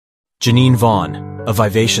Janine Vaughan, a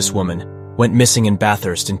vivacious woman, went missing in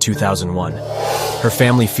Bathurst in 2001. Her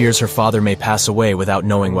family fears her father may pass away without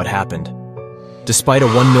knowing what happened. Despite a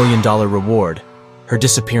 $1 million reward, her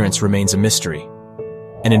disappearance remains a mystery.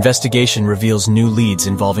 An investigation reveals new leads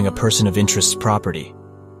involving a person of interest's property.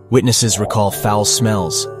 Witnesses recall foul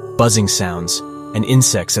smells, buzzing sounds, and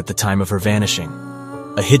insects at the time of her vanishing.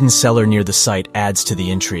 A hidden cellar near the site adds to the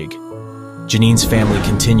intrigue. Janine's family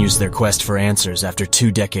continues their quest for answers after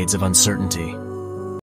 2 decades of uncertainty.